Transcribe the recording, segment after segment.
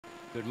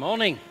Good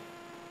morning.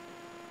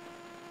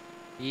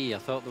 I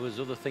thought there was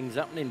other things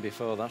happening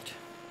before that.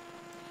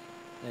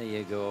 There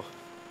you go.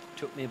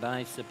 Took me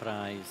by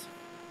surprise.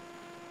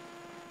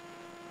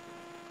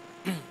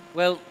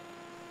 Well,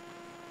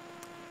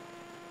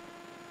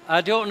 I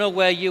don't know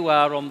where you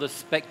are on the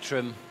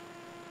spectrum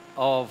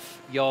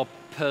of your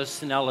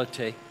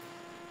personality.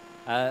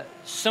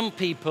 Some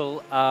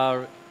people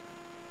are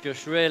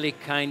just really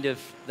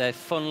they're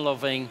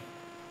fun-loving,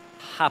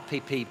 happy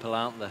people,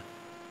 aren't they?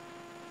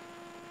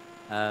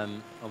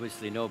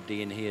 Obviously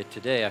nobody in here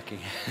today, I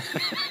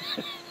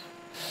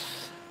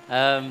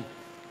can.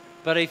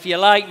 But if you're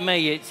like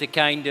me, it's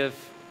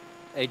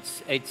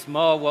it's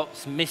more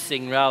what's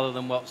missing rather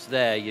than what's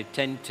there. You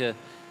tend to.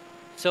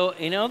 So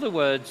in other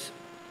words,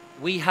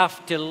 we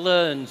have to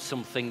learn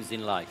some things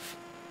in life.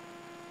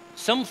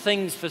 Some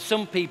things for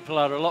some people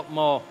are a lot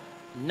more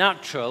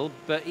natural,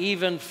 but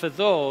even for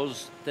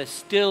those, they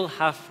still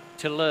have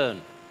to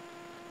learn.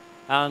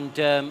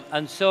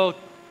 And so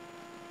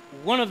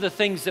one of the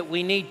things that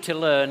we need to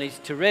learn is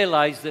to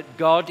realize that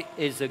God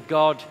is a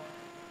God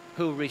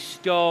who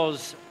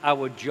restores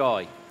our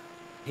joy.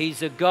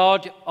 He's a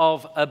God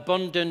of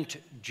abundant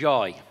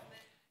joy.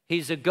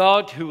 He's a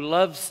God who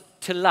loves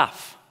to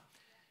laugh.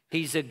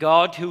 He's a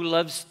God who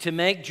loves to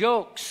make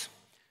jokes.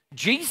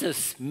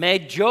 Jesus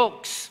made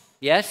jokes.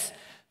 Yes,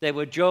 they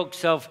were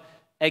jokes of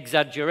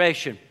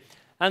exaggeration.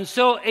 And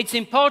so it's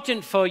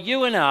important for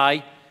you and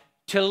I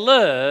to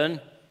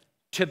learn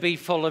to be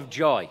full of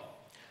joy.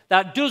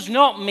 That does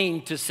not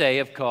mean to say,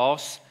 of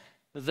course,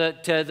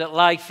 that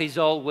life is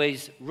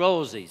always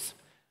roses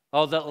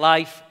or that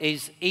life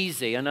is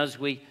easy. And as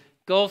we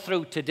go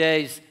through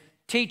today's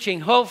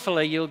teaching,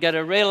 hopefully you'll get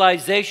a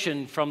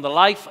realization from the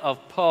life of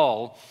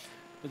Paul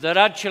that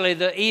actually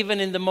that even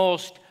in the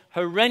most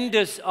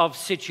horrendous of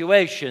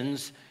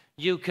situations,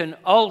 you can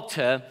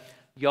alter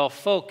your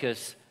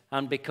focus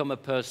and become a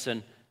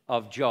person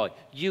of joy.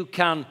 You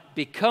can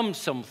become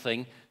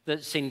something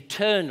that's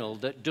internal,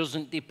 that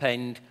doesn't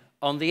depend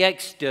on the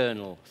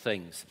external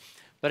things.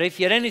 But if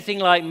you're anything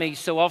like me,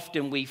 so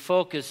often we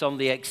focus on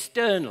the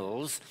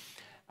externals,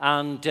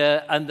 and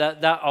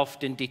that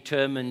often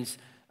determines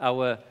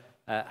our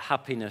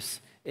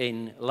happiness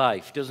in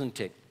life, doesn't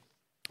it?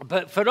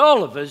 But for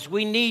all of us,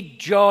 we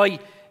need joy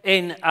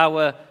in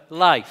our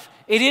life.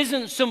 It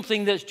isn't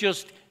something that's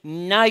just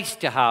nice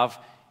to have.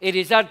 It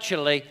is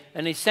actually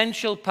an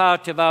essential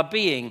part of our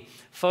being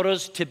for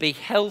us to be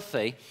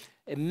healthy,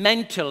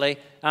 mentally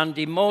and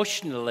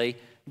emotionally.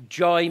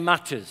 Joy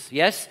matters,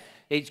 yes?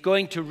 It's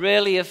going to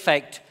really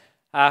affect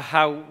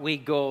how we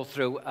go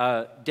through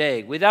our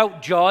day.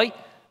 Without joy,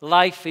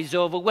 life is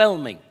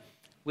overwhelming.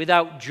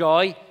 Without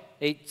joy,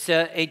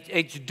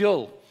 it's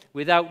dull.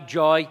 Without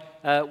joy,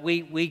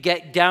 we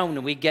get down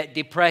and we get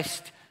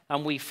depressed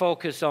and we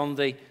focus on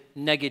the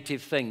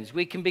negative things.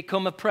 We can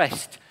become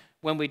oppressed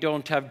when we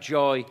don't have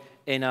joy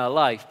in our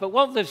life. But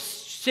what they've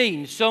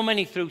seen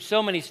through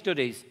so many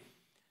studies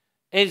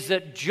is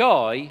that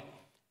joy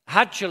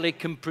actually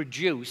can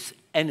produce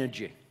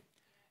energy.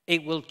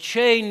 It will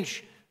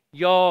change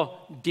your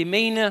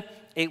demeanor.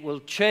 It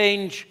will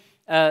change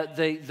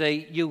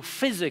you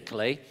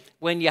physically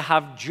when you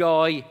have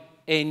joy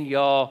in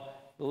your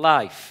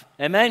life.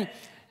 Amen?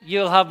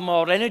 You'll have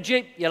more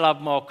energy. You'll have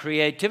more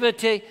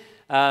creativity.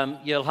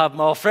 You'll have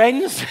more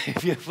friends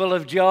if you're full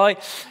of joy.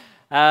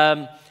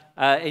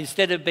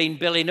 Instead of being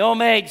Billy No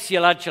Mates,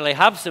 you'll actually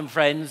have some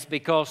friends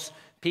because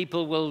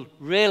people will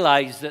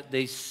realize that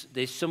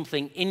there's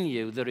something in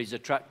you that is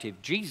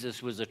attractive.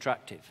 Jesus was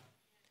attractive.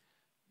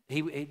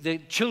 The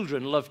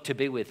children loved to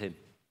be with him.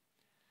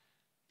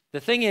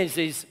 The thing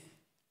is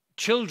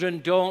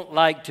children don't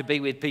like to be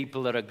with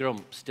people that are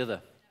grumps, do they?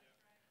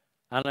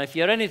 And if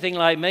you're anything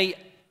like me,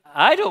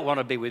 I don't want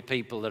to be with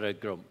people that are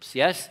grumps,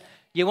 yes?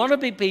 You want to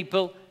be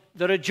people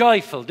that are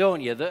joyful,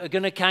 don't you? That are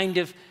going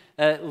to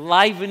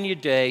liven your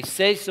day,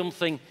 say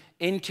something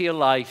into your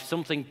life,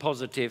 something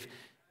positive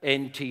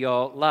into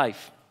your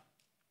life.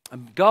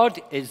 And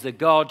God is the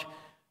God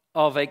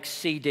of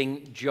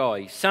exceeding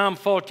joy. Psalm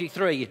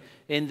 43,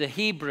 in the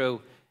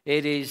Hebrew,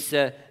 it is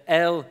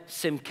El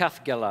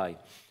Simchath Galai,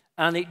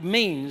 and it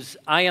means,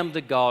 I am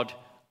the God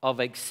of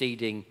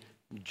exceeding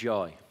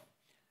joy.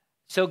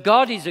 So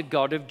God is a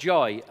God of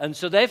joy, and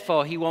so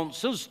therefore he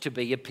wants us to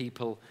be a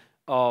people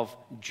of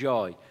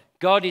joy.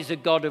 God is a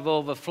God of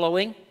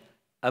overflowing,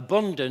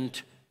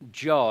 abundant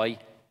joy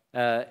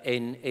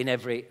in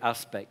every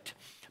aspect.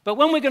 But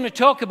when we're going to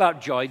talk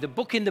about joy, the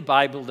book in the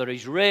Bible that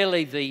is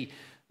really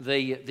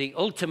the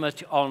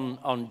ultimate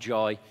on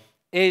joy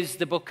is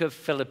the book of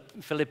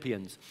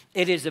Philippians.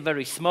 It is a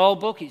very small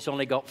book. It's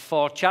only got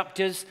 4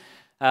 chapters.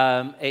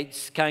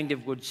 It's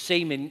would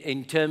seem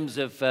in terms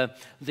of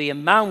the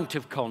amount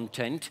of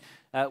content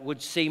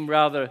would seem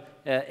rather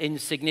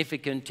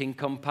insignificant in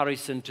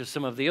comparison to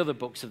some of the other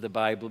books of the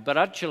Bible. But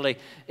actually,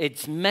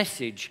 its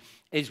message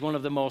is one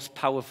of the most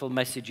powerful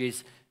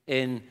messages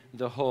in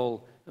the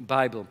whole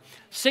Bible.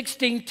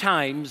 16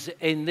 times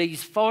in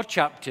these 4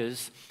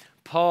 chapters,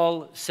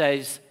 Paul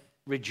says,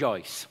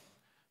 rejoice.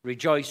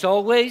 Rejoice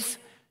always,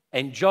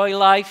 enjoy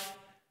life,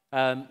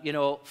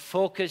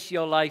 Focus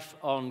your life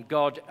on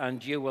God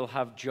and you will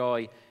have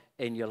joy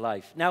in your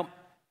life. Now,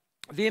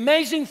 the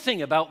amazing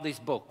thing about this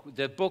book,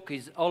 the book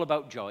is all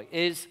about joy,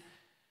 is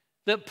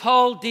that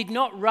Paul did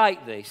not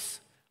write this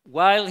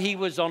while he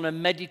was on a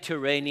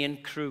Mediterranean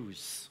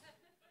cruise.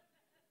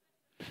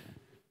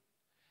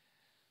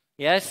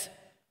 Yes?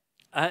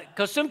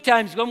 Because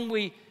sometimes when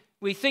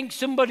we think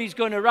somebody's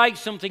going to write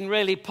something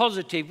really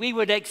positive, we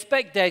would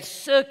expect their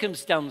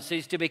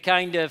circumstances to be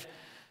kind of,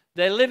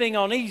 they're living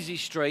on easy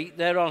street,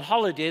 they're on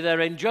holiday, they're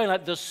enjoying,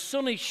 like the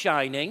sun is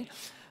shining,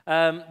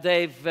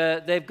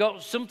 they've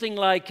got something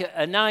like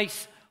a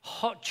nice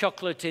hot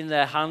chocolate in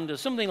their hand or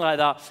something like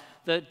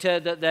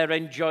that they're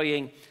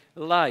enjoying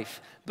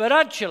life. But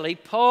actually,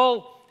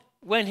 Paul,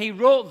 when he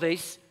wrote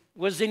this,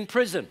 was in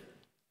prison.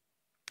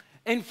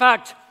 In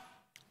fact,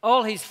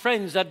 all his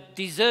friends had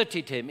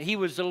deserted him. He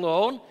was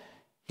alone.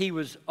 He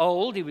was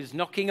old. He was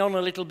knocking on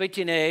a little bit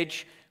in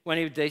age when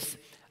he did this.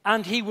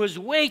 And he was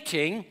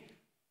waiting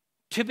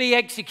to be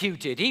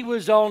executed. He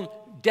was on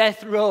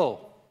death row.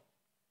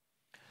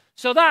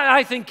 So that,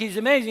 I think, is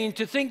amazing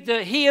to think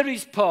that here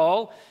is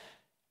Paul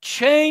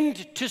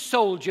chained to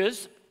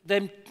soldiers.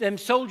 Them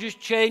soldiers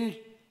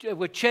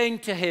were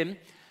chained to him.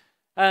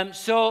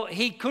 So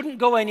he couldn't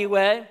go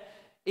anywhere.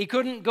 He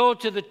couldn't go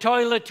to the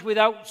toilet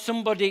without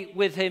somebody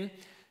with him.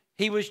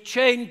 He was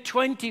chained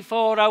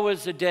 24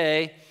 hours a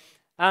day,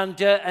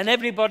 and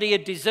everybody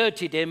had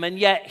deserted him. And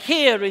yet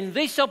here, in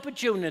this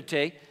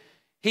opportunity,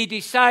 he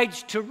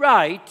decides to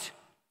write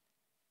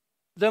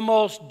the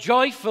most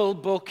joyful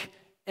book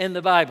in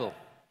the Bible.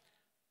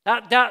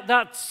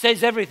 That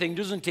says everything,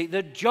 doesn't it?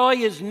 That joy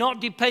is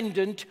not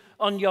dependent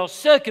on your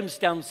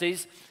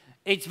circumstances.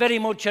 It's very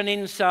much an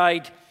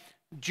inside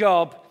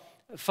job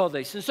for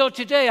this. And so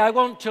today I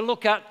want to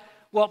look at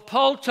what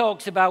Paul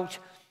talks about,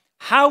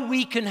 how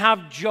we can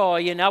have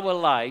joy in our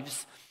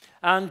lives.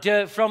 And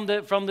from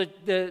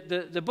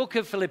the book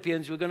of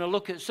Philippians, we're going to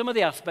look at some of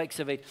the aspects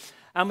of it.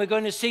 And we're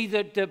going to see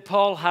that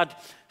Paul had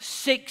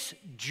 6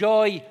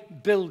 joy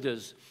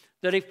builders,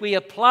 that if we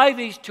apply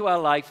these to our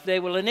life, they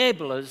will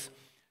enable us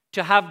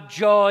to have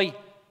joy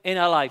in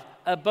our life,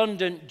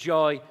 abundant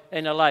joy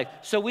in our life.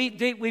 So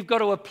we've got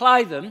to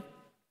apply them.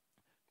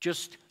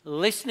 Just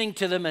listening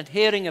to them and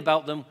hearing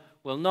about them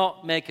will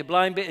not make a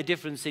blind bit of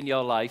difference in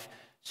your life.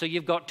 So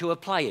you've got to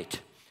apply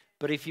it.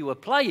 But if you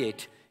apply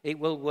it, it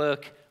will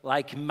work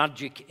like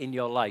magic in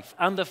your life.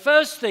 And the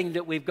first thing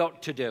that we've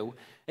got to do,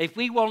 if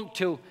we want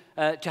to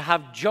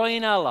have joy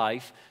in our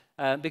life,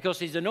 because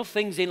there's enough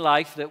things in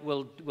life that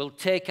will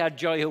take our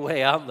joy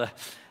away, aren't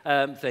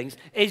there? Things,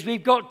 is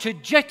we've got to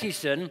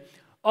jettison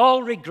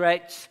all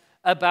regrets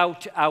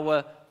about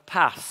our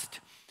past.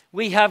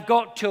 We have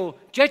got to,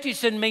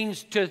 jettison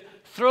means to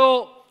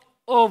throw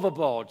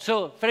overboard.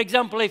 So, for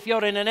example, if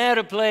you're in an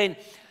aeroplane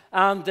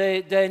and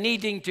they're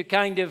needing to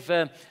kind of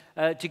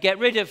to get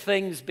rid of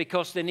things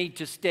because they need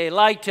to stay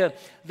lighter,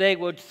 they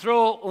would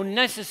throw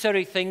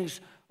unnecessary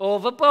things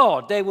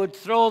overboard. They would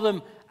throw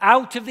them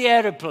out of the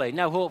aeroplane.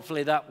 Now,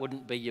 hopefully that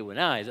wouldn't be you and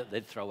I that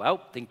they'd throw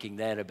out, thinking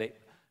they're a bit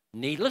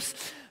needless.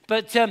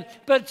 But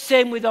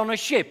same with on a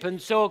ship.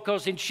 And so, of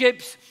course, in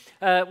ships,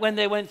 when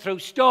they went through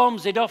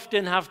storms, they'd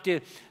often have to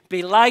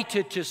be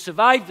lighter to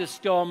survive the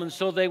storm. And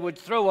so they would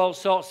throw all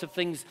sorts of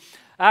things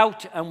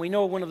out. And we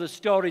know one of the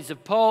stories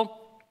of Paul,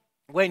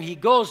 when he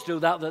goes through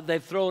that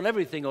they've thrown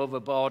everything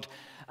overboard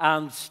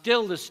and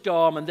still the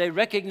storm. And they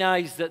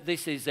recognize that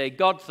this is a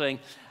God thing.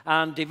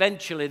 And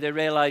eventually they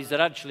realize that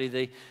actually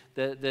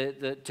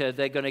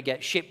they're going to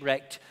get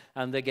shipwrecked.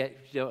 And they get,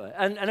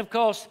 and of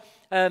course,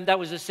 that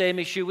was the same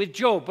issue with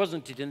Job,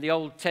 wasn't it? In the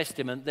Old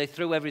Testament, they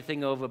threw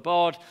everything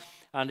overboard,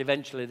 and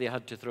eventually they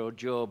had to throw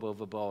Job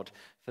overboard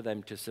for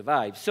them to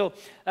survive. So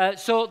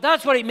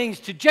that's what it means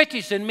to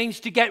jettison, means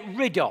to get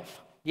rid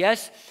of,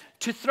 yes?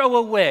 To throw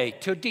away,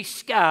 to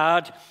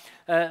discard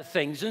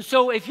things. And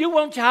so if you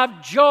want to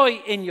have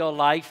joy in your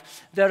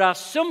life, there are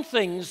some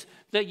things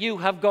that you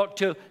have got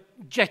to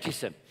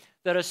jettison.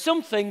 There are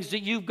some things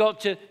that you've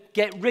got to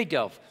get rid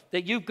of,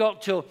 that you've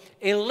got to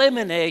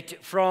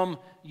eliminate from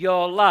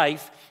your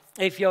life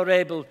if you're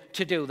able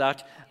to do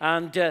that.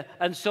 And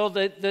so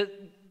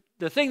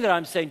the thing that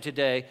I'm saying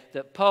today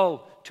that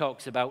Paul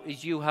talks about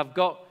is you have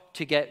got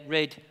to get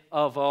rid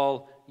of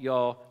all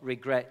your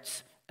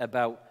regrets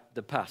about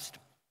the past.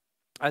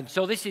 And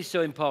so this is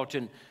so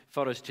important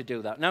for us to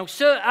do that. Now,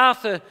 Sir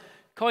Arthur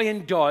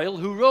Conan Doyle,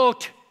 who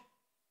wrote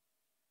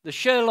the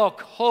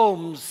Sherlock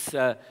Holmes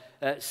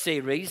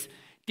series,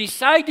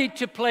 decided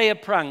to play a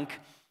prank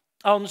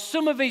on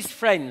some of his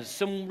friends,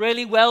 some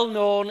really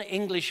well-known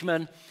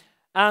Englishmen.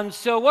 And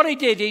so what he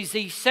did is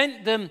he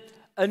sent them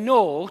a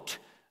note,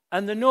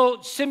 and the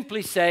note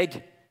simply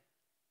said,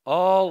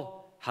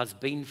 "All has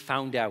been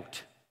found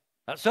out."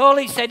 That's all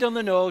he said on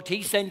the note.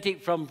 He sent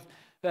it from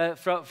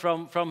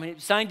him,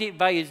 signed it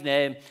by his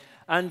name.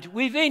 And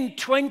within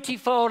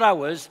 24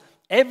 hours,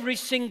 every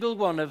single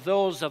one of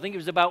those, I think it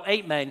was about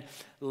 8 men,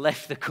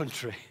 left the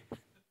country.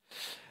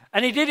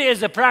 And he did it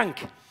as a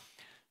prank,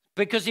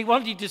 because he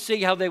wanted to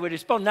see how they would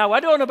respond. Now, I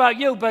don't know about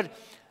you, but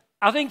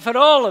I think for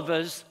all of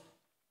us,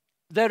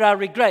 there are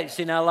regrets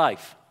in our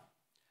life.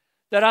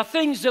 There are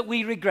things that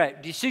we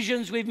regret,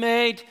 decisions we've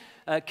made,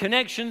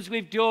 connections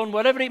we've done,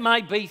 whatever it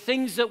might be,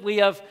 things that we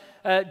have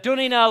done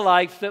in our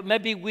life that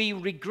maybe we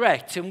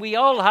regret. And we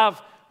all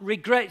have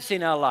regrets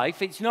in our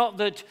life. It's not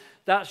that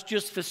that's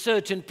just for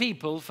certain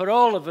people. For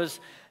all of us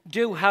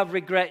do have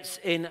regrets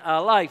in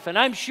our life. And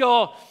I'm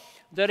sure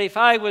that if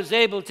I was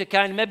able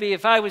to maybe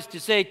if I was to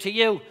say to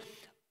you,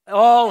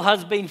 all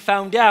has been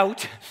found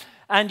out,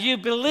 and you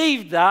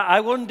believed that,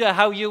 I wonder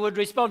how you would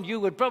respond. You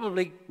would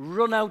probably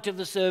run out of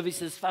the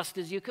service as fast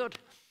as you could.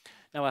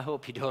 Now, I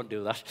hope you don't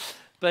do that.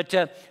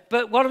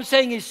 But what I'm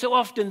saying is so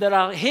often there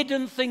are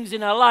hidden things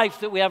in our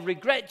life that we have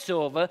regrets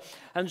over,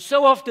 and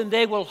so often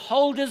they will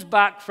hold us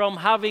back from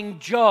having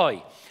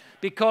joy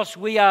because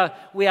we are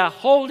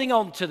holding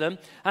on to them,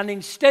 and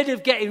instead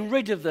of getting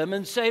rid of them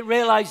and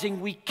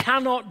realizing we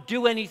cannot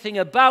do anything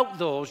about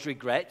those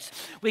regrets,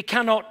 we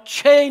cannot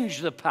change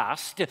the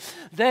past,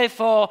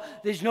 therefore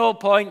there's no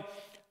point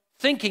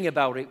thinking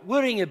about it,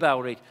 worrying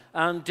about it,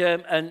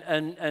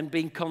 and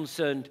being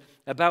concerned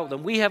about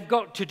them. We have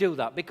got to do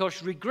that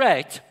because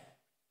regret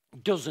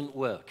doesn't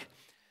work.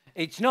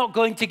 It's not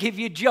going to give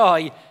you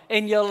joy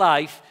in your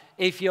life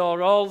if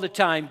you're all the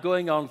time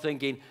going on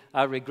thinking,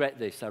 I regret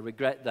this, I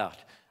regret that.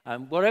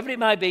 Whatever it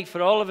might be,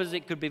 for all of us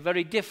it could be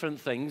very different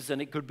things,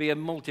 and it could be a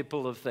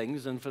multiple of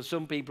things, and for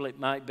some people it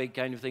might be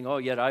kind of thing, oh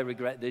yeah, I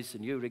regret this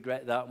and you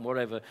regret that and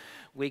whatever.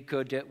 We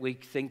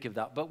think of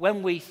that. But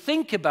when we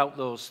think about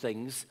those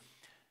things,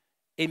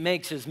 it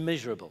makes us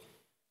miserable.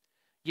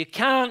 You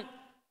can't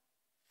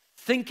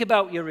think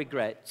about your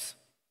regrets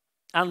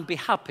and be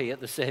happy at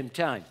the same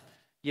time.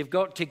 You've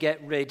got to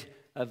get rid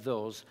of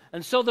those.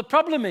 And so the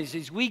problem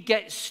is we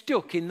get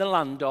stuck in the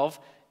land of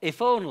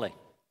if only.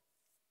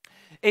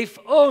 If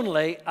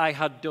only I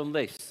had done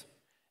this.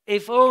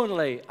 If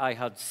only I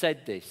had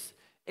said this.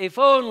 If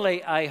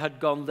only I had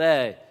gone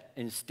there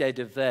instead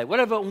of there.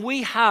 Whatever.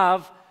 We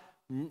have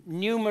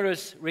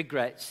numerous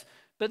regrets.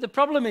 But the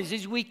problem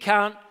is we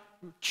can't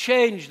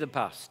change the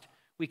past.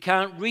 We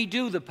can't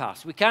redo the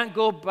past. We can't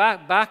go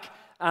back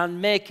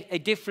and make a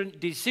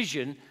different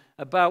decision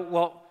about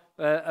what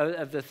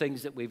of the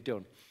things that we've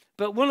done.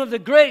 But one of the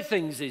great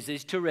things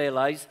is to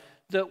realize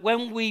that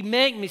when we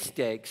make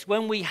mistakes,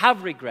 when we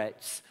have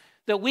regrets,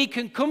 that we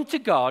can come to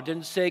God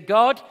and say,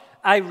 God,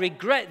 I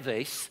regret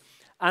this,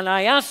 and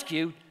I ask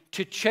you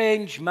to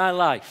change my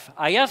life.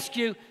 I ask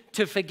you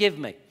to forgive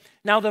me.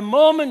 Now, the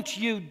moment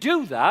you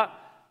do that,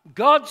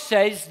 God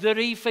says that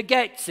he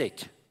forgets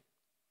it.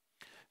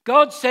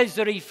 God says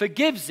that he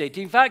forgives it.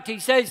 In fact, he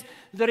says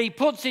that he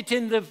puts it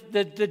in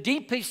the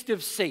deepest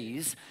of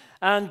seas,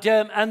 and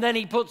then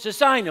he puts a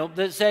sign up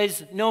that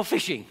says, no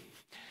fishing.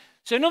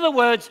 So in other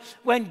words,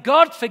 when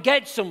God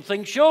forgets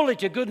something, surely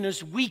to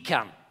goodness we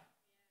can.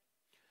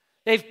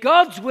 If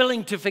God's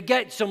willing to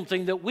forget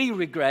something that we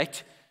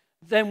regret,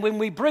 then when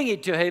we bring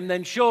it to him,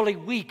 then surely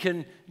we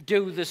can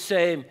do the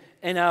same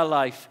in our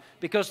life.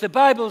 Because the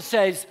Bible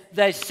says,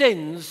 their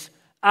sins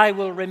I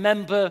will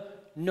remember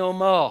no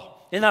more.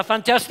 Isn't that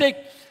fantastic?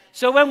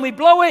 So when we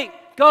blow it,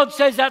 God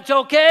says that's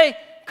okay.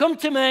 Come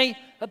to me,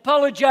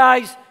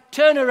 apologize,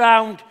 turn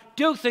around,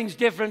 do things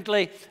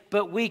differently,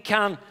 but we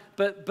can,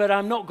 but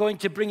I'm not going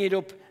to bring it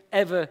up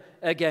ever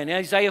again.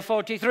 Isaiah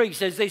 43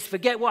 says this,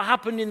 forget what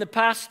happened in the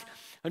past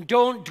and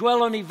don't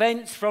dwell on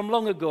events from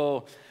long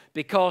ago,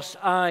 because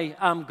I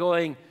am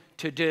going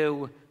to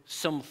do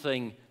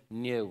something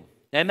new.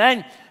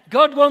 Amen?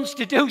 God wants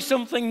to do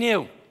something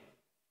new.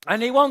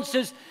 And he wants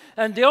us,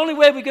 and the only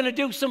way we're going to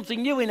do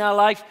something new in our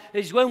life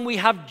is when we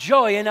have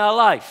joy in our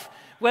life,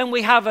 when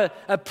we have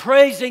a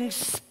praising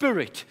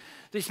spirit.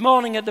 This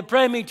morning at the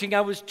prayer meeting,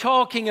 I was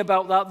talking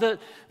about that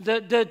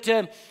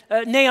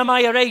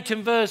Nehemiah 8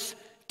 and verse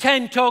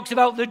 10 talks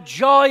about the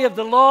joy of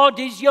the Lord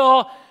is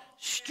your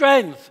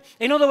strength.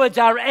 In other words,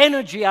 our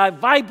energy, our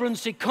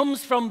vibrancy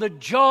comes from the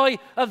joy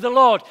of the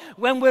Lord.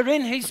 When we're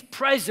in his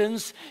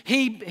presence,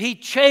 he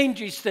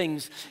changes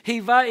things.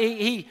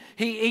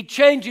 He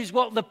changes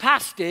what the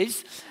past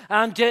is,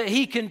 and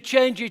he can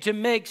change it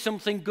and make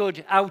something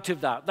good out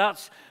of that.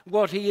 That's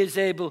what he is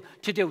able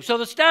to do. So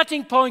the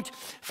starting point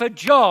for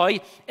joy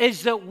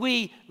is that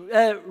we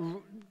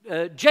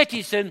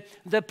jettison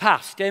the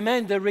past.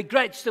 Amen? The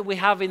regrets that we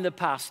have in the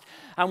past,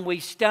 and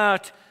we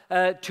start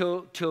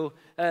to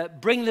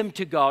bring them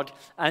to God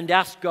and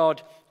ask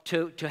God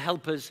to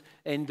help us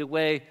in the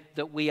way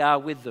that we are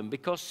with them.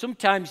 Because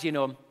sometimes,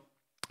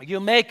 you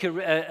make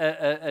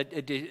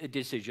a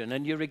decision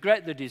and you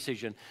regret the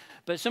decision,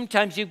 but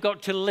sometimes you've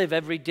got to live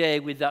every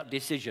day with that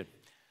decision.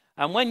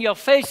 And when you're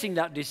facing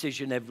that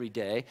decision every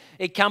day,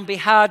 it can be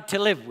hard to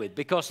live with,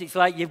 because it's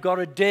like you've got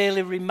a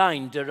daily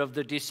reminder of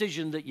the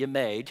decision that you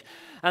made.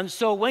 And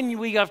so when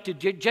we have to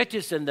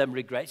jettison them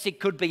regrets, it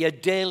could be a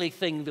daily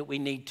thing that we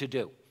need to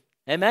do.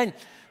 Amen?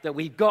 That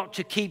we've got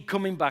to keep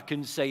coming back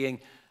and saying,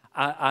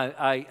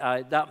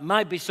 that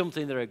might be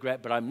something that I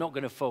regret, but I'm not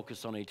going to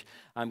focus on it.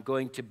 I'm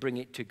going to bring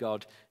it to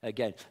God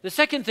again. The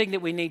second thing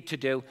that we need to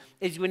do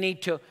is we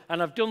need to,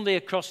 and I've done the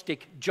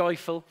acrostic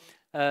joyful,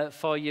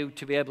 for you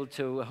to be able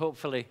to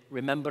hopefully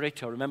remember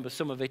it or remember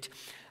some of it.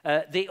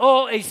 The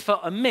O is for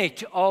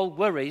omit all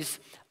worries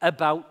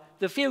about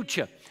the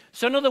future.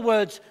 So in other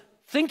words,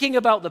 thinking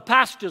about the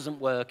past doesn't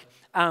work,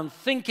 and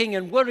thinking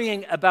and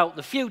worrying about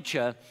the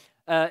future,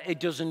 it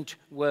doesn't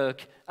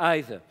work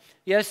either.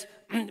 Yes,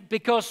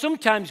 because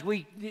sometimes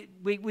we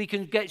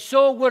can get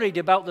so worried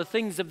about the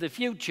things of the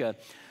future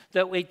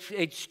that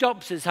it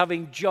stops us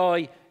having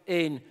joy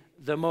in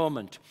the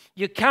moment.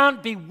 You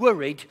can't be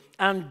worried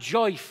and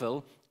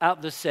joyful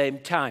at the same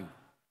time.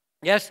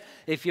 Yes,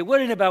 if you're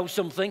worrying about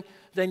something,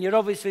 then you're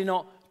obviously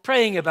not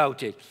praying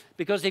about it.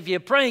 Because if you're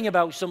praying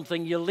about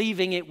something, you're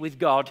leaving it with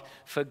God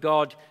for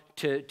God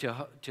to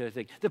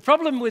think. The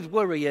problem with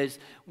worry is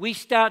we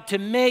start to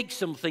make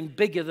something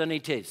bigger than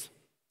it is.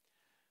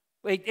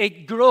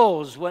 It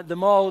grows the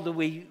more that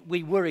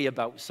we worry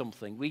about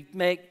something. We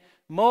make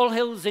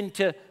molehills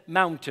into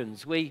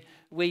mountains. We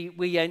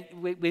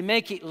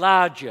make it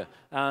larger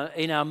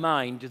in our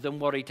mind than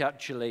what it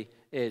actually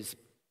is.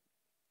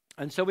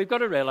 And so we've got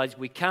to realize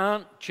we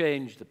can't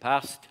change the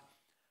past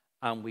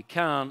and we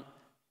can't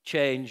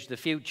change the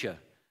future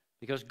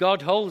because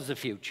God holds the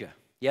future.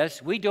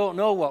 Yes, we don't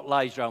know what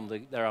lies around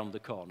the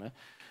corner.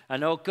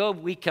 And although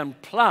we can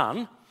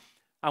plan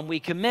and we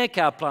can make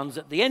our plans,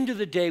 at the end of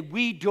the day,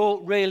 we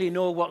don't really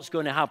know what's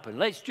going to happen.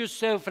 Let's just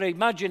say,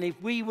 imagine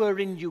if we were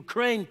in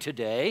Ukraine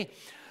today,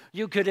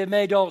 you could have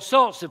made all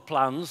sorts of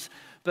plans,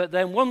 but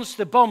then once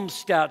the bombs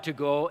start to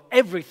go,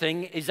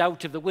 everything is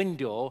out of the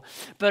window.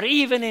 But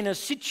even in a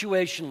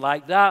situation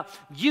like that,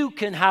 you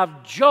can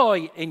have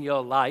joy in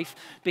your life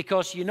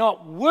because you're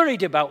not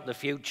worried about the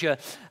future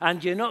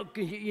and you're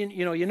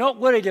not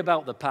worried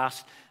about the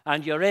past,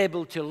 and you're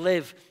able to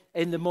live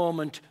in the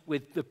moment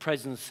with the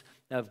presence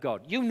of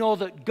God. You know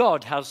that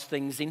God has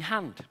things in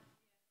hand.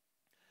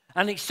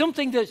 And it's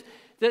something that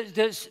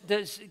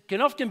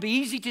can often be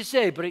easy to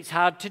say, but it's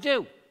hard to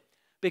do.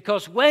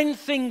 Because when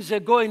things are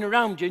going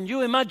around you, and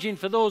you imagine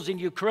for those in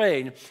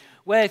Ukraine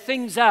where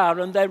things are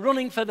and they're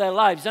running for their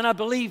lives, and I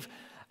believe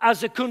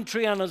as a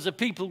country and as a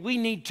people, we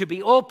need to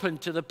be open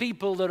to the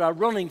people that are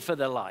running for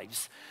their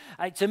lives.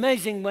 It's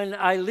amazing when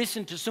I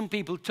listen to some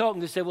people talking,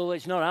 they say, well,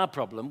 it's not our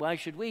problem. Why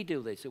should we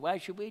do this? Or why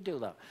should we do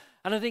that?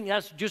 And I think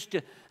that's just,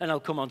 and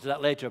I'll come on to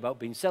that later about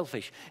being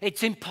selfish.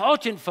 It's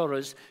important for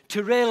us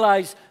to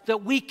realize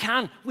that we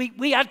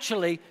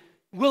actually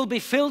will be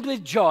filled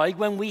with joy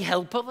when we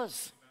help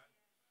others.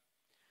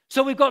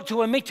 So we've got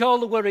to omit all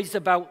the worries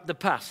about the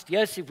past.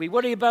 Yes, if we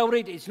worry about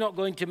it, it's not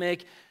going to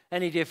make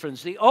any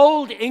difference. The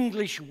Old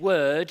English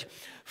word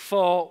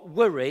for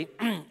worry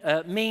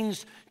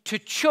means to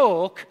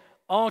choke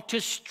or to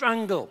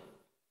strangle.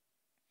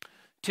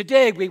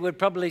 Today we would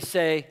probably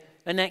say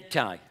a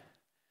necktie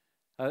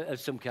of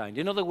some kind.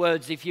 In other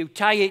words, if you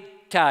tie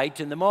it tight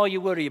and the more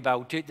you worry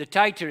about it, the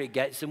tighter it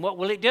gets, and what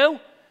will it do?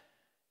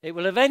 It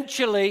will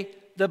eventually,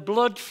 the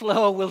blood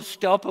flow will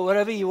stop, or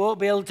wherever you won't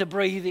be able to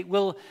breathe, it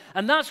will.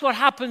 And that's what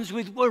happens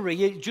with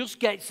worry. It just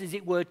gets, as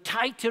it were,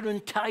 tighter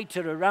and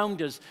tighter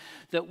around us,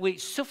 that it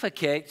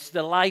suffocates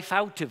the life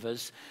out of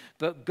us.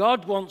 But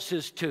God wants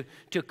us to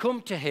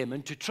come to Him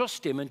and to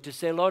trust Him and to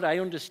say, Lord, I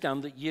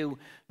understand that you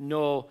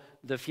know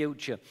the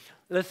future.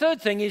 The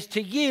third thing is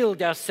to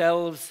yield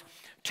ourselves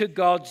to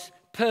God's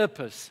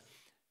purpose.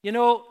 You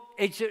know,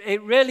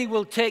 it really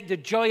will take the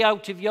joy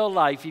out of your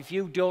life if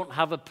you don't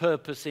have a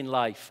purpose in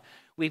life.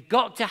 We've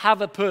got to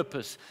have a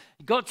purpose.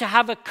 You've got to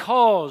have a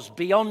cause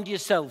beyond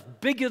yourself,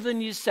 bigger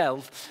than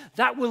yourself.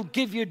 That will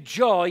give you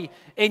joy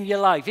in your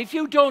life. If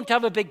you don't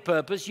have a big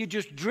purpose, you're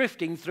just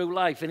drifting through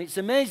life. And it's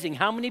amazing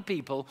how many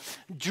people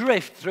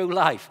drift through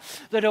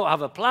life. They don't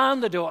have a plan.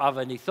 They don't have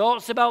any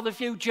thoughts about the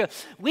future.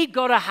 We've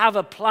got to have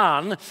a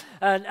plan.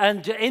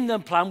 And in the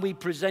plan, we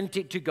present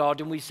it to God.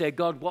 And we say,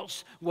 God,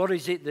 what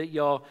is it that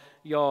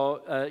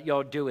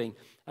you're doing?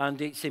 And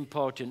it's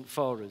important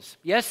for us.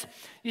 Yes?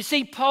 You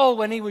see, Paul,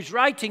 when he was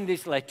writing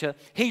this letter,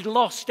 he'd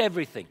lost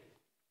everything.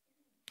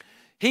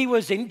 He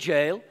was in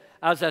jail,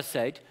 as I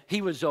said.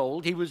 He was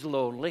old. He was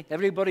lonely.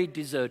 Everybody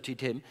deserted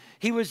him.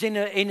 He was in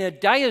a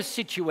dire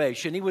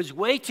situation. He was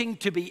waiting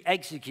to be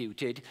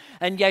executed.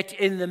 And yet,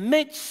 in the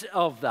midst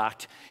of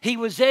that, he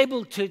was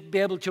able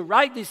to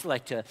write this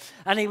letter.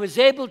 And he was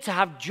able to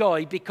have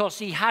joy because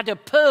he had a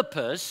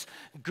purpose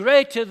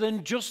greater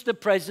than just the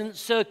present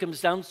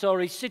circumstance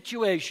or his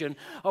situation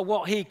or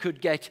what he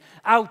could get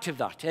out of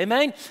that.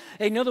 Amen?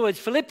 In other words,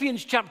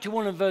 Philippians chapter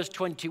 1 and verse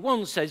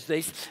 21 says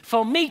this,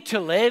 for me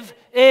to live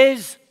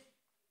is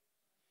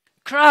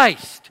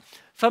Christ.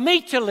 For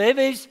me to live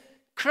is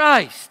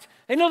Christ.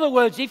 In other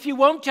words, if you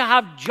want to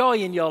have joy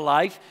in your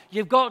life,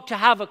 you've got to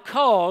have a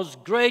cause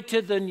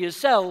greater than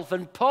yourself,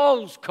 and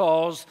Paul's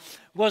cause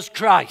was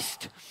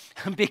Christ.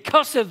 And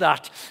because of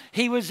that,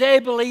 he was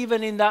able,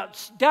 even in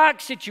that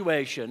dark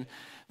situation,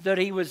 that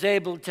he was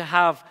able to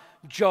have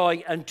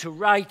joy and to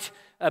write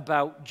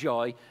about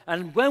joy.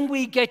 And when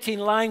we get in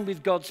line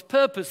with God's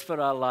purpose for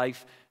our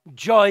life,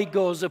 joy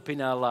goes up in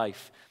our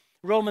life.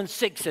 Romans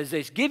 6 says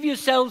this, give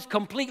yourselves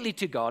completely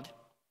to God,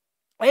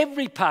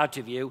 every part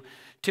of you,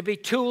 to be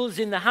tools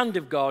in the hand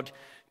of God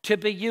to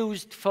be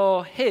used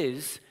for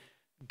his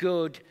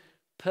good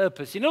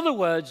purpose. In other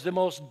words, the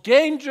most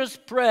dangerous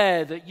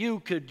prayer that you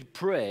could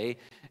pray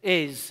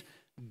is,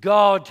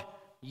 God,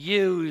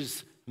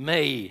 use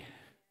me,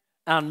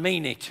 and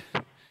mean it.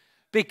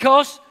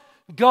 Because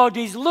God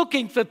is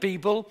looking for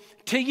people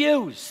to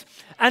use.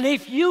 And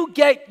if you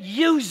get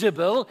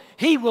usable,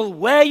 he will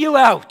wear you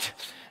out.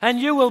 And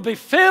you will be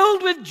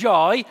filled with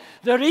joy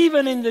that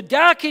even in the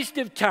darkest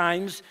of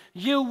times,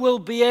 you will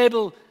be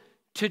able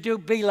to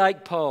be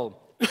like Paul.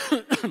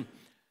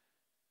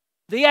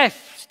 The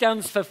F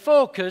stands for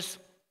focus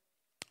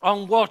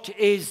on what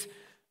is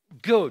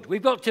good.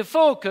 We've got to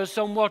focus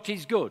on what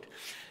is good.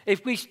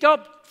 If we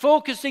stop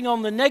focusing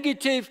on the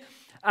negative,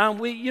 and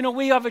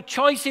we have a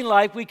choice in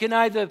life, we can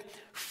either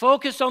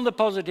focus on the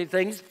positive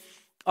things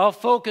or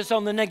focus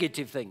on the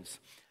negative things.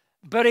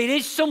 But it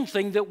is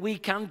something that we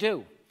can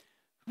do.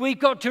 We've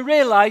got to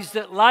realize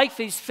that life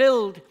is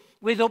filled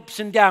with ups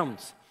and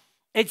downs.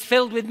 It's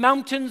filled with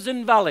mountains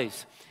and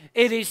valleys.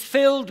 It is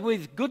filled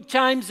with good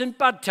times and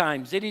bad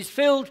times. It is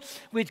filled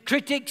with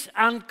critics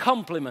and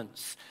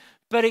compliments.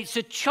 But it's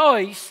a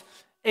choice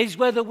is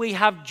whether we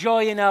have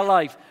joy in our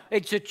life.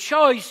 It's a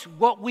choice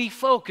what we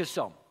focus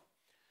on.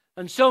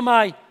 And so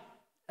my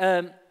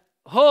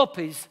hope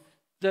is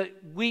that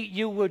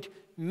you would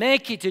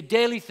make it a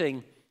daily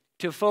thing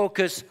to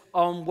focus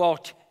on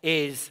what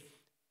is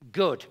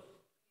good.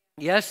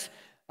 Yes,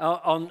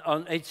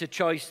 it's a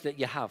choice that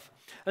you have.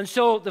 And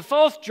so the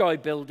fourth joy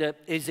builder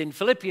is in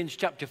Philippians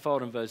chapter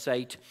 4 and verse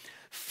 8.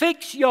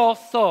 Fix your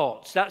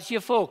thoughts, that's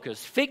your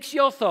focus. Fix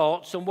your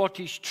thoughts on what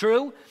is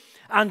true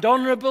and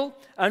honorable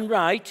and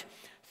right.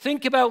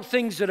 Think about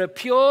things that are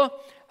pure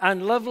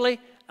and lovely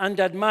and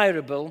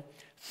admirable.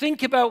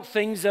 Think about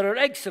things that are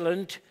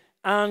excellent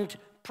and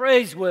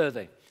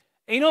praiseworthy.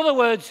 In other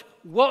words,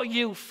 what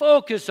you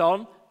focus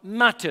on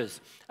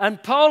matters.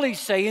 And Paul is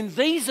saying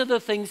these are the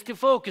things to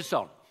focus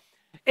on.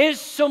 Is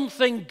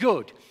something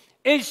good?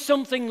 Is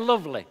something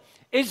lovely?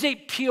 Is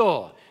it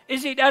pure?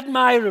 Is it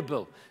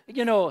admirable? Is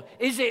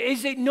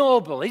it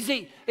noble? Is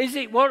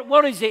it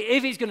what is it?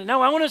 If it's going to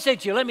now, I want to say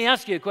to you, let me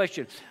ask you a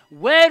question.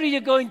 Where are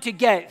you going to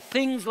get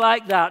things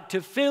like that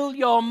to fill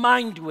your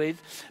mind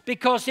with?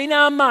 Because in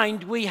our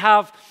mind we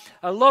have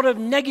a lot of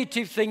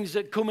negative things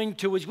that come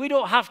into us. We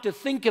don't have to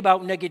think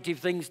about negative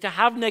things to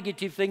have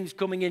negative things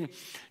coming in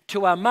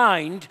to our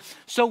mind.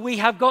 So we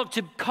have got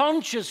to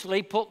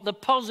consciously put the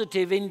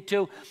positive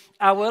into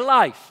our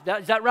life.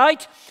 Is that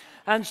right?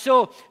 And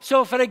so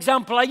for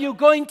example, are you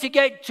going to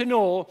get to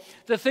know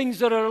the things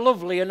that are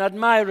lovely and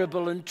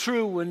admirable and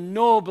true and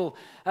noble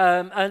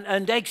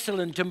and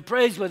excellent and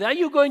praiseworthy? Are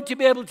you going to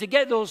be able to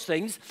get those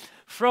things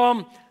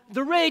from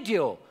the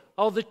radio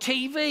or the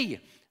TV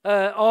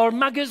or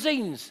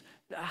magazines?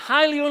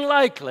 Highly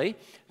unlikely,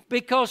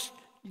 because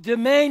the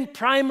main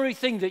primary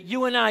thing that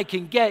you and I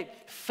can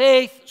get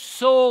faith,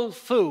 soul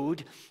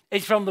food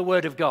is from the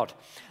Word of God.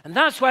 And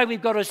that's why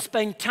we've got to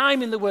spend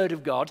time in the Word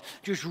of God,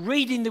 just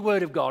reading the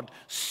Word of God,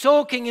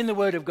 soaking in the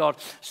Word of God,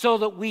 so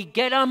that we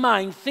get our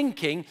mind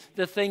thinking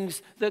the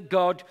things that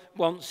God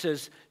wants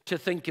us to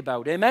think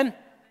about. Amen?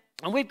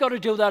 And we've got to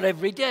do that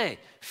every day.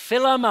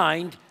 Fill our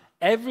mind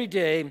every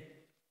day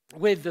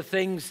with the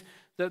things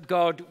that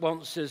God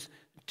wants us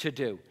to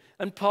do.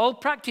 And Paul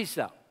practiced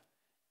that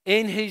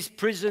in his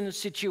prison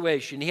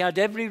situation. He had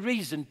every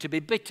reason to be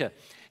bitter.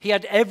 He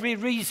had every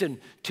reason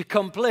to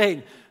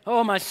complain.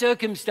 Oh, my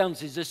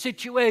circumstances, the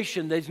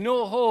situation, there's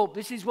no hope.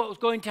 This is what's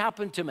going to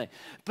happen to me.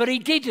 But he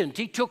didn't.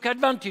 He took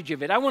advantage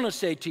of it. I want to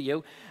say to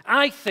you,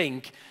 I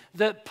think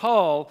that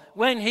Paul,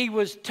 when he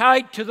was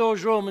tied to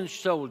those Roman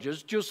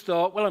soldiers, just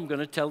thought, well, I'm going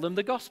to tell them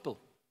the gospel.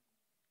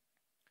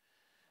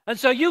 And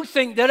so you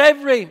think that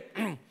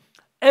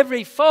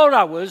every 4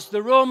 hours,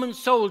 the Roman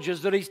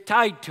soldiers that he's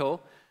tied to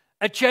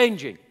are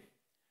changing.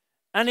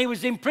 And he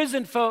was in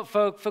prison for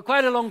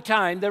quite a long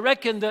time. They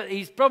reckon that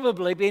he's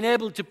probably been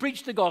able to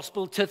preach the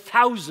gospel to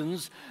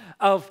thousands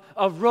of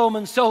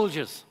Roman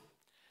soldiers.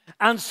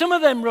 And some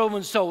of them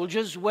Roman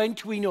soldiers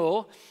went, we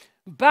know,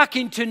 back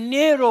into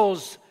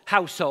Nero's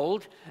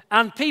household,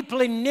 and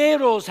people in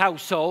Nero's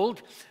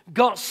household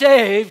got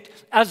saved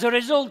as a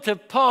result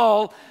of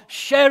Paul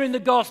sharing the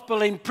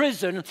gospel in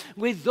prison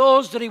with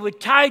those that he was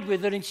tied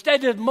with, and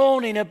instead of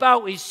moaning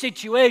about his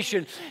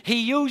situation,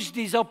 he used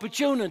his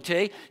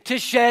opportunity to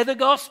share the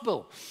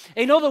gospel.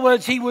 In other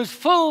words, he was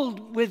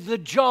filled with the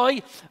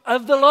joy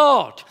of the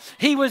Lord.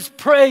 He was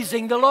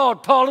praising the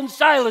Lord. Paul and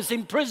Silas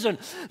in prison,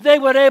 they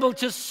were able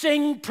to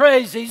sing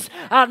praises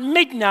at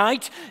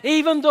midnight.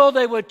 Even though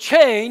they were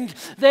chained,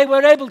 they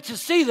were able to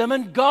see them,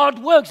 and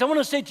God works. I want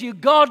to say to you,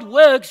 God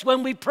works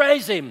when we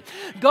praise him.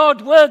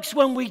 God works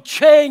when we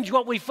change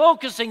what we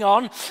focusing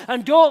on,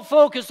 and don't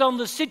focus on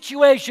the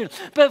situation,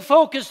 but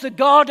focus the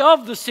God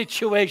of the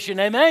situation,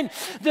 amen?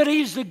 That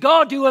he's the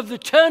God who of the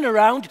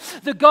turnaround,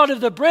 the God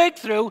of the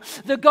breakthrough,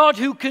 the God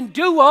who can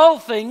do all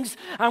things,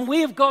 and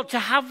we have got to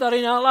have that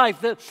in our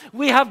life. That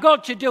we have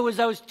got to do, as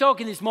I was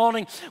talking this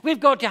morning, we've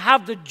got to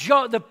have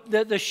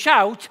the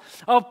shout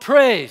of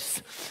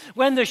praise.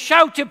 When the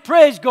shout of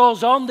praise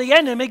goes on, the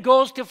enemy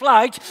goes to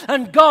flight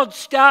and God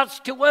starts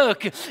to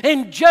work.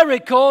 In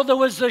Jericho, there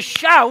was a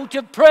shout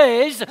of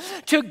praise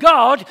to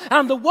God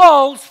and the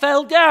walls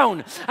fell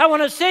down. I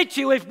want to say to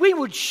you, if we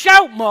would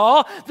shout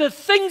more the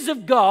things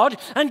of God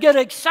and get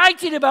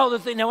excited about the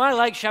thing. Now, I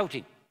like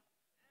shouting.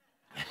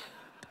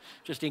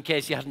 Just in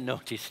case you hadn't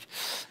noticed.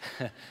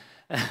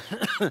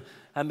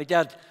 And my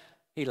dad,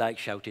 he likes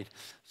shouting.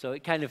 So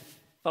it kind of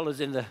follows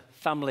in the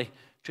family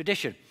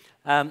tradition.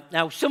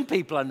 Now, some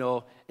people I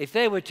know, if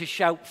they were to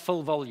shout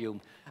full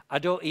volume, I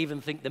don't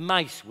even think the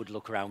mice would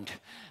look around.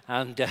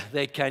 And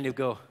they'd kind of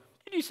go,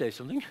 did you say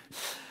something?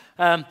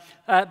 But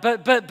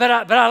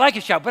I like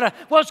a shout. But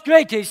what's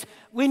great is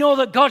we know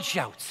that God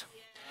shouts.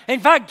 In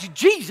fact,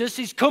 Jesus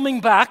is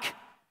coming back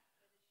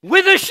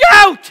with a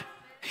shout.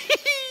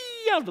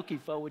 I'm looking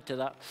forward to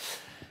that.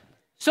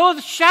 So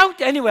the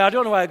shout, anyway, I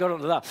don't know why I got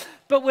onto that.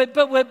 But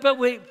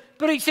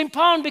it's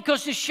important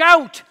because the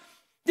shout,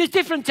 there's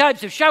different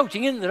types of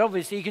shouting, isn't there?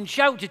 Obviously, you can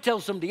shout to tell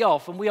somebody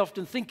off, and we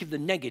often think of the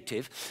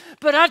negative.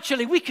 But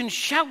actually, we can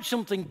shout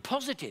something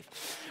positive.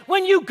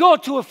 When you go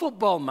to a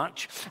football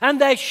match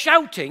and they're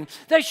shouting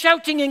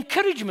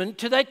encouragement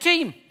to their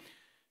team.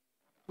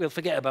 We'll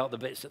forget about the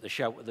bits that they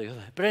shout at the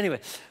other. But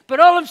anyway,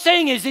 but all I'm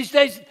saying is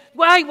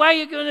why are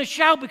you going to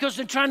shout? Because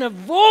they're trying to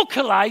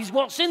vocalize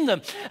what's in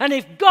them. And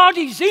if God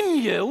is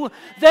in you,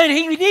 then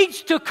he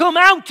needs to come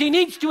out. He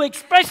needs to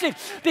express it.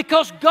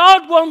 Because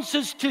God wants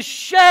us to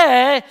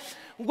share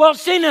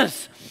what's in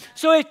us.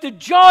 So if the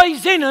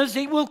joy's in us,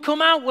 it will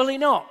come out, will it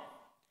not?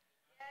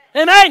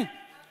 Amen?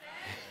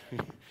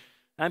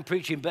 I'm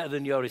preaching better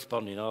than you're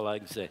responding, all I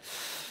can say.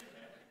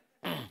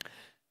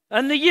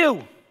 And the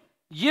you.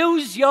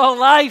 Use your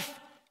life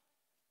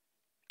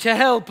to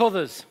help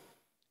others.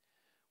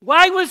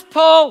 Why was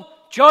Paul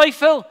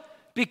joyful?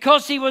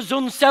 Because he was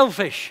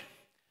unselfish.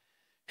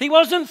 He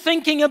wasn't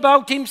thinking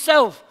about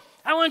himself.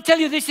 I want to tell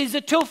you, this is a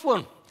tough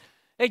one.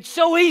 It's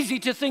so easy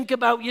to think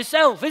about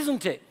yourself,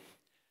 isn't it?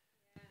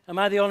 Am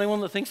I the only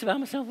one that thinks about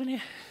myself in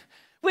here?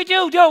 We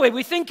do, don't we?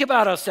 We think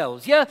about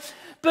ourselves, yeah?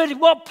 But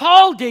what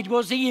Paul did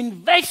was he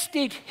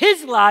invested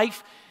his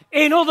life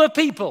in other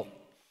people.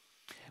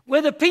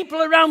 Where the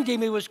people around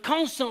him, he was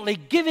constantly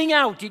giving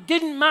out. It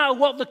didn't matter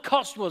what the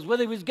cost was,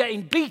 whether he was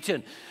getting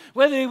beaten,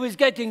 whether he was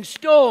getting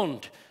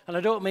stoned, and I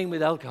don't mean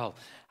with alcohol.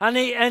 And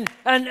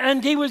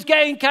he was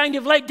getting kind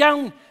of let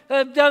down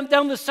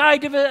the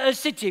side of a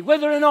city,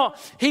 whether or not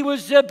he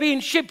was being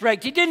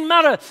shipwrecked. It didn't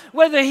matter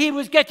whether he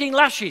was getting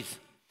lashes.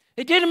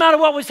 It didn't matter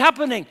what was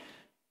happening.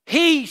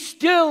 He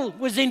still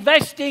was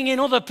investing in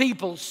other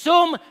people.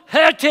 Some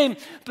hurt him,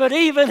 but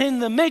even in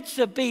the midst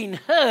of being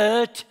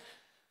hurt,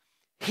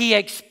 he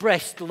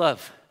expressed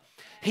love.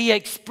 He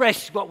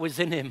expressed what was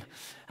in him.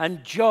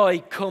 And joy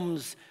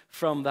comes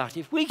from that.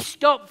 If we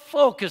stop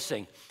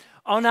focusing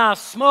on our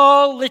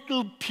small,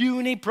 little,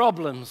 puny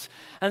problems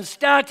and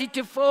started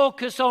to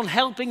focus on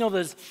helping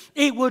others,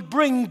 it would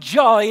bring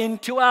joy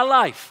into our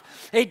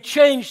life. It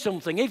changed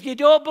something. If you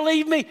don't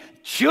believe me,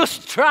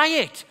 just try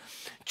it.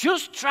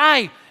 Just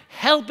try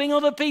helping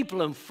other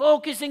people and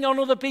focusing on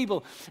other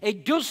people.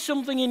 It does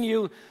something in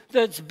you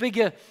that's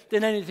bigger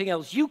than anything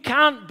else. You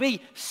can't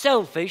be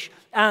selfish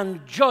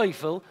and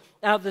joyful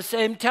at the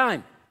same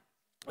time.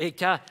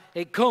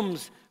 It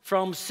comes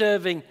from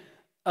serving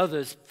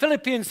others.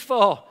 Philippians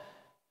 4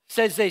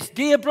 says this,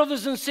 "Dear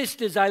brothers and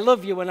sisters, I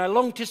love you and I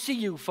long to see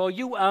you, for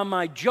you are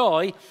my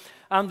joy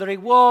and the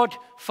reward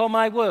for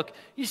my work."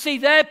 You see,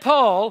 there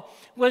Paul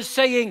was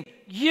saying,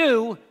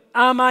 you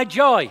are my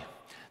joy.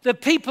 The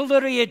people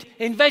that he had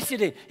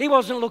invested in. He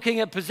wasn't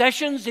looking at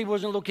possessions. He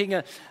wasn't looking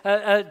at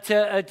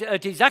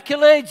his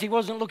accolades. He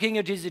wasn't looking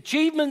at his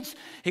achievements.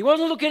 He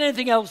wasn't looking at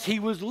anything else. He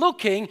was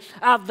looking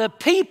at the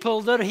people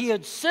that he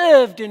had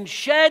served and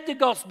shared the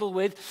gospel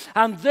with,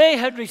 and they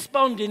had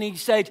responded, and he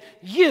said,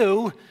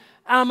 you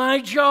are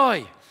my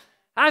joy.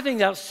 I think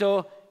that's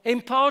so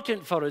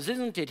important for us,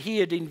 isn't it? He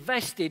had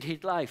invested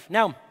his life.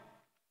 Now,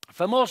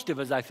 for most of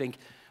us, I think,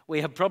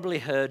 we have probably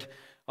heard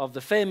of the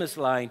famous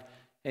line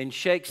in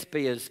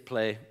Shakespeare's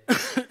play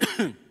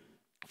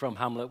from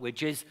Hamlet,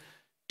 which is,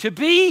 to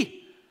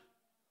be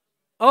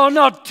or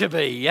not to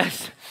be,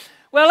 yes?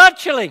 Well,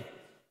 actually,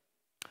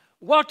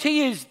 what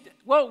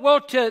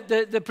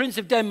the Prince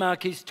of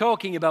Denmark is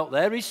talking about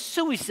there is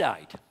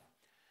suicide.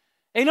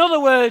 In other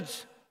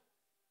words,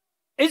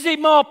 is it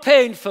more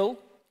painful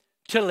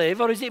to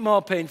live or is it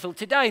more painful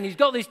to die? And he's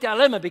got this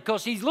dilemma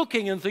because he's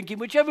looking and thinking,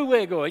 whichever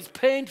way I go, it's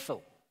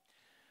painful.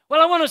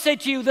 Well, I want to say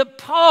to you that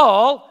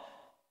Paul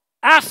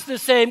asked the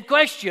same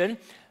question,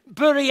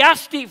 but he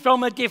asked it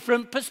from a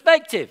different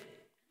perspective.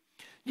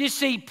 You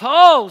see,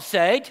 Paul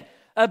said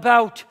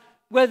about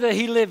whether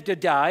he lived or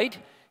died,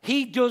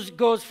 he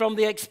goes from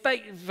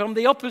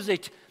the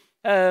opposite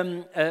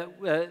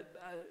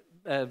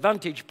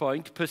vantage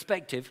point,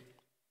 perspective.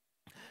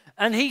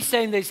 And he's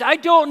saying this, I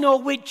don't know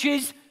which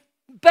is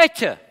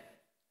better,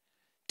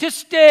 to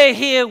stay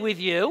here with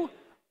you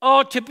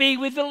or to be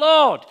with the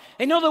Lord.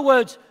 In other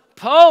words,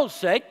 Paul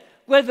said,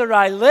 whether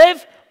I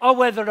live or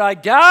whether I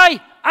die,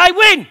 I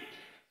win.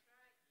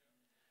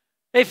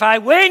 If I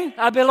win,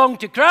 I belong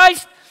to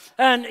Christ.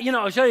 And,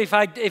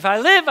 if I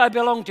live, I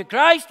belong to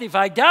Christ. If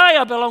I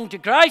die, I belong to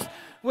Christ.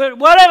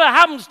 Whatever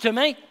happens to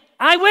me,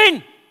 I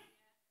win.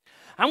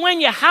 And when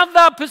you have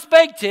that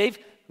perspective,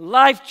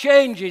 life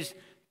changes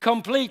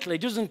completely,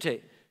 doesn't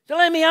it? So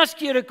let me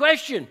ask you a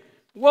question.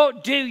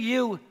 What do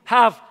you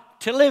have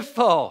to live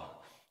for?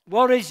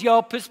 What is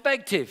your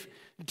perspective?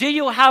 Do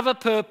you have a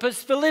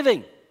purpose for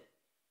living?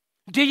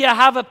 Do you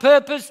have a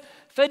purpose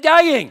for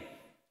dying?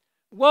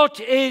 What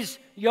is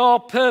your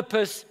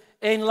purpose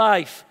in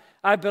life?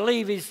 I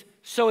believe is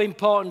so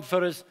important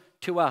for us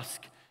to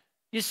ask.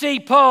 You see,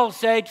 Paul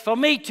said, for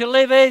me to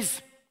live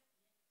is...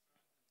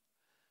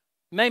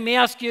 Make me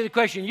ask you the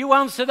question. You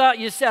answer that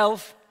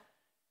yourself.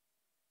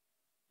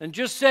 And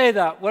just say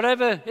that.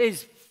 Whatever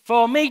is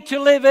for me to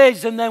live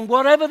is, and then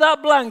whatever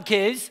that blank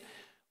is,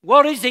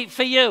 what is it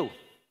for you?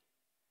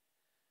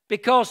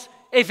 Because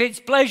if it's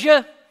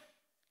pleasure,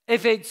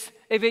 if it's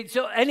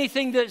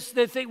anything that's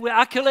with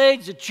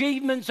accolades,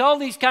 achievements, all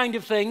these kind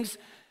of things,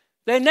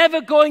 they're never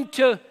going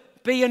to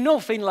be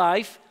enough in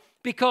life,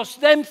 because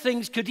them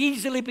things could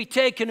easily be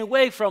taken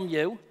away from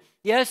you.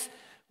 Yes?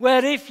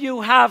 Where if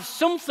you have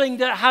something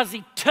that has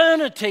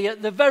eternity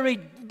at the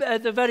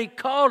very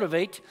core of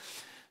it,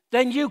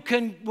 then you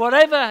can,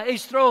 whatever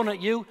is thrown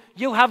at you,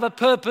 you have a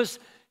purpose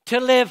to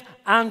live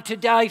and to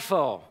die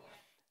for.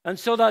 And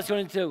so that's what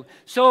I do.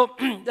 So,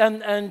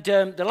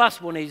 the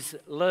last one is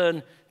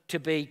learn to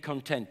be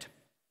content.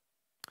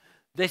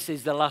 This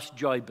is the last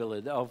joy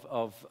bullet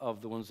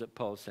of the ones that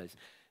Paul says.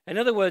 In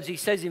other words, he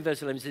says in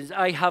verse 11, he says,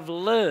 I have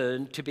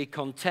learned to be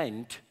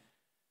content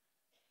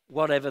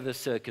whatever the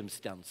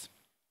circumstance.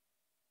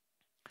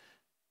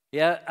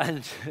 Yeah,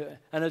 and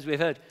as we've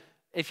heard,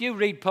 if you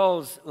read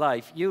Paul's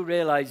life, you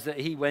realize that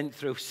he went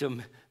through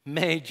some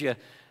major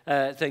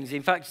things.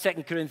 In fact,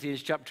 2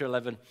 Corinthians chapter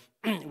 11,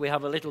 we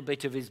have a little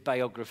bit of his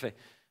biography,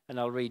 and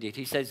I'll read it.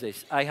 He says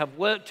this, I have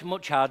worked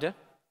much harder,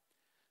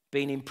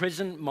 been in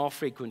prison more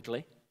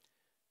frequently,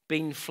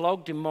 been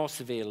flogged more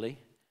severely,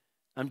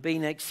 and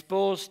been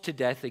exposed to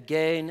death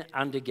again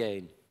and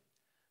again.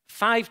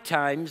 5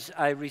 times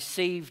I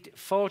received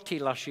 40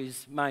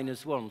 lashes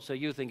minus 1. So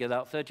you think of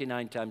that,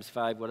 39 times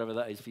 5, whatever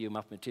that is for you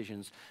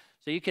mathematicians.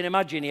 So you can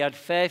imagine he had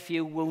fair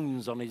few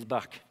wounds on his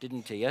back,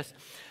 didn't he, yes?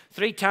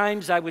 3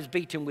 times I was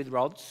beaten with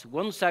rods.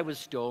 Once I was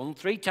stoned.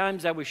 3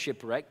 times I was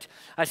shipwrecked.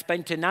 I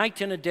spent a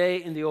night and a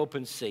day in the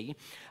open sea.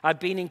 I've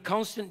been in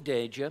constant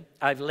danger.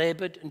 I've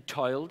labored and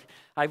toiled.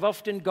 I've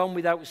often gone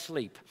without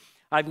sleep.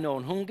 I've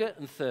known hunger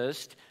and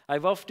thirst.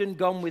 I've often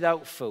gone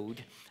without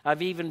food.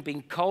 I've even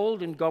been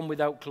cold and gone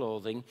without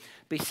clothing.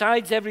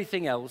 Besides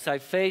everything else,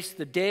 I've faced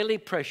the daily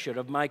pressure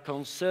of my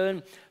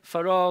concern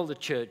for all the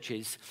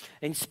churches.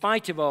 In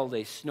spite of all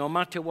this, no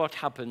matter what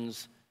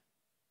happens,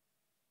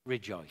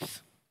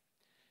 rejoice.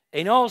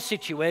 In all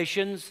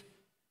situations,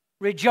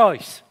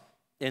 rejoice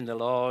in the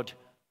Lord.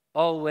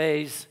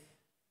 Always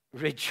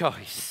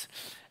rejoice.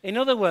 In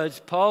other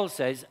words, Paul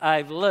says,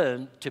 I've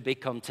learned to be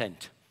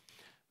content.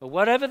 But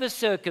whatever the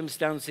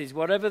circumstances,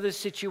 whatever the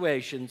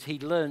situations, he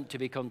learned to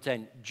be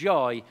content.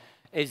 Joy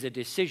is a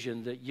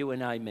decision that you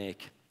and I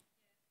make.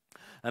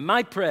 And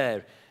my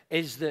prayer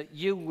is that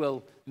you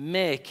will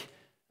make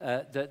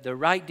the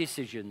right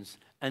decisions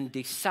and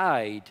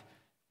decide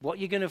what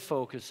you're going to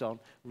focus on,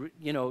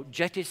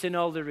 jettison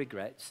all the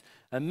regrets,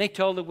 omit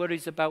all the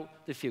worries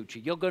about the future.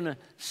 You're going to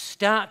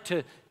start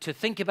to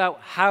think about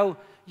how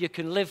you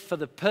can live for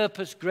the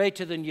purpose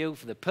greater than you,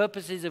 for the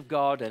purposes of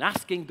God, and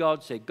asking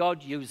God, say,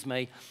 God, use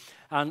me,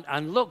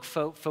 and look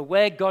for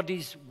where God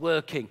is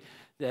working,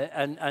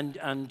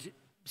 and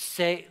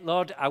say,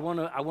 Lord, I want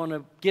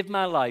to give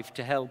my life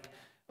to help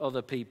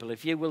other people.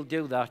 If you will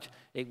do that,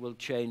 it will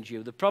change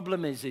you. The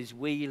problem is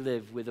we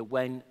live with a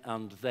when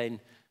and then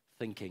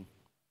thinking.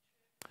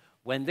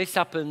 When this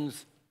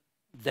happens,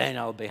 then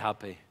I'll be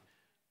happy.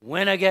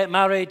 When I get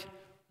married,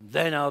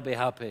 then I'll be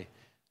happy.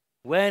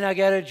 When I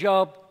get a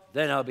job,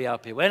 then I'll be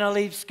happy. When I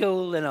leave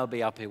school, then I'll be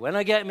happy. When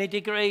I get my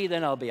degree,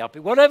 then I'll be happy.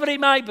 Whatever it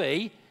might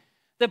be,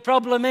 the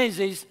problem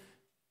is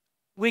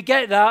we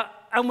get that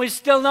and we're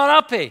still not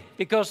happy,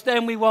 because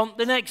then we want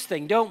the next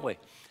thing, don't we?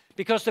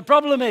 Because the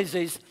problem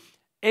is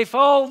if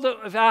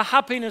our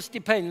happiness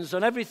depends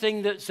on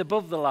everything that's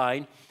above the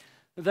line,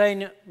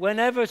 then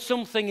whenever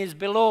something is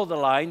below the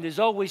line, there's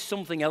always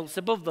something else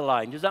above the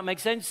line. Does that make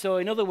sense? So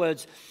in other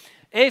words,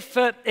 if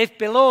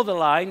below the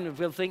line, if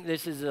we'll think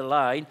this is a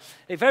line,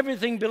 if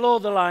everything below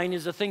the line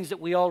is the things that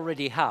we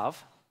already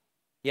have,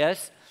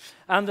 yes,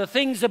 and the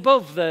things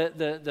above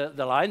the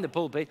line, the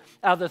pulpit,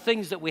 are the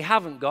things that we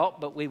haven't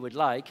got but we would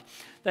like,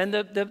 then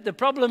the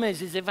problem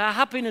is if our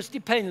happiness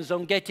depends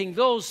on getting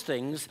those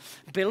things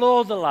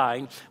below the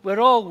line,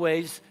 we're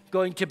always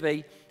going to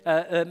be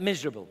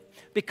miserable.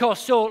 Because,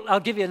 so I'll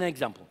give you an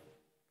example.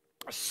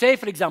 Say,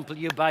 for example,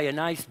 you buy a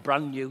nice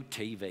brand new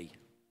TV.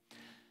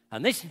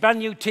 And this brand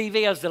new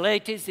TV has the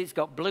latest. It's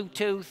got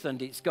Bluetooth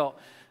and it's got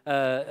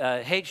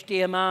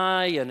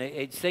HDMI and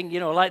it's thing, you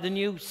know, like the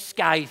new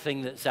Sky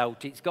thing that's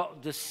out. It's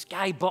got the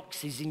Sky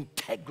box is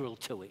integral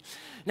to it.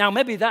 Now,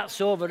 maybe that's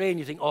over here and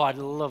you think, oh, I'd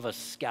love a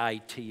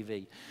Sky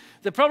TV.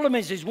 The problem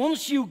is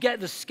once you get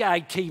the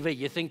Sky TV,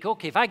 you think,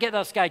 okay, if I get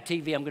that Sky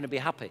TV, I'm going to be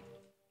happy.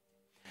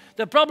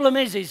 The problem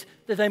is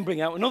they then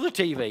bring out another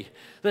TV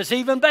that's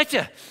even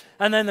better.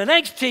 And then the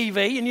next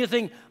TV, and you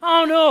think,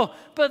 oh no,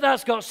 but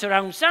that's got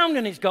surround sound,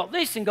 and it's got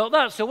this and got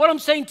that. So what I'm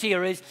saying to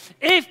you is,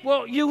 if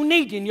what you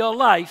need in your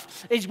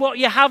life is what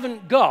you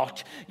haven't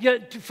got,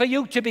 for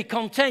you to be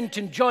content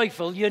and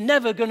joyful, you're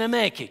never going to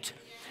make it.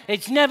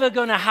 It's never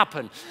going to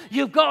happen.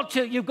 You've got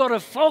to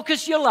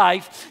focus your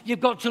life. You've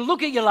got to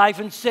look at your life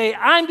and say,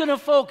 I'm going to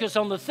focus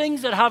on the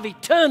things that have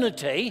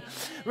eternity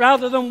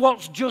rather than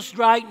what's just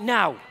right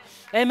now.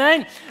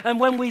 Amen? And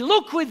when we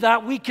look with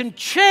that, we can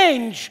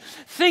change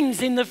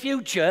things in the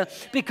future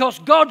because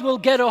God will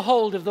get a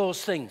hold of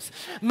those things.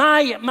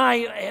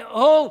 My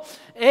whole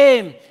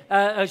aim,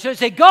 should I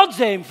say God's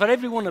aim for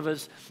every one of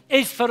us,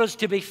 is for us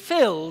to be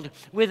filled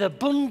with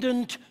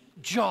abundant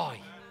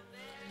joy.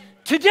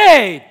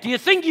 Today, do you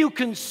think you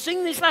can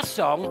sing this last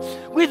song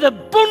with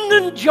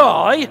abundant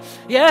joy?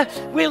 Yeah,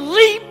 we'll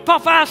leap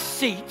off our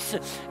seats,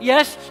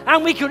 yes,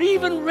 and we could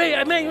even,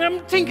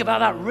 think about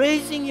that,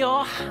 raising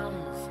your hands.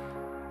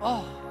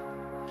 Oh,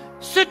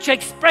 such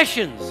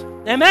expressions.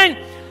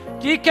 Amen?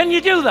 Can you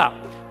do that?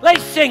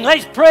 Let's sing,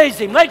 let's praise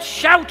Him, let's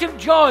shout of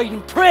joy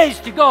and praise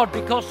to God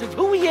because of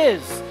who He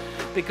is,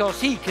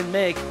 because He can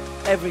make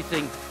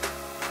everything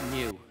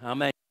new.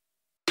 Amen.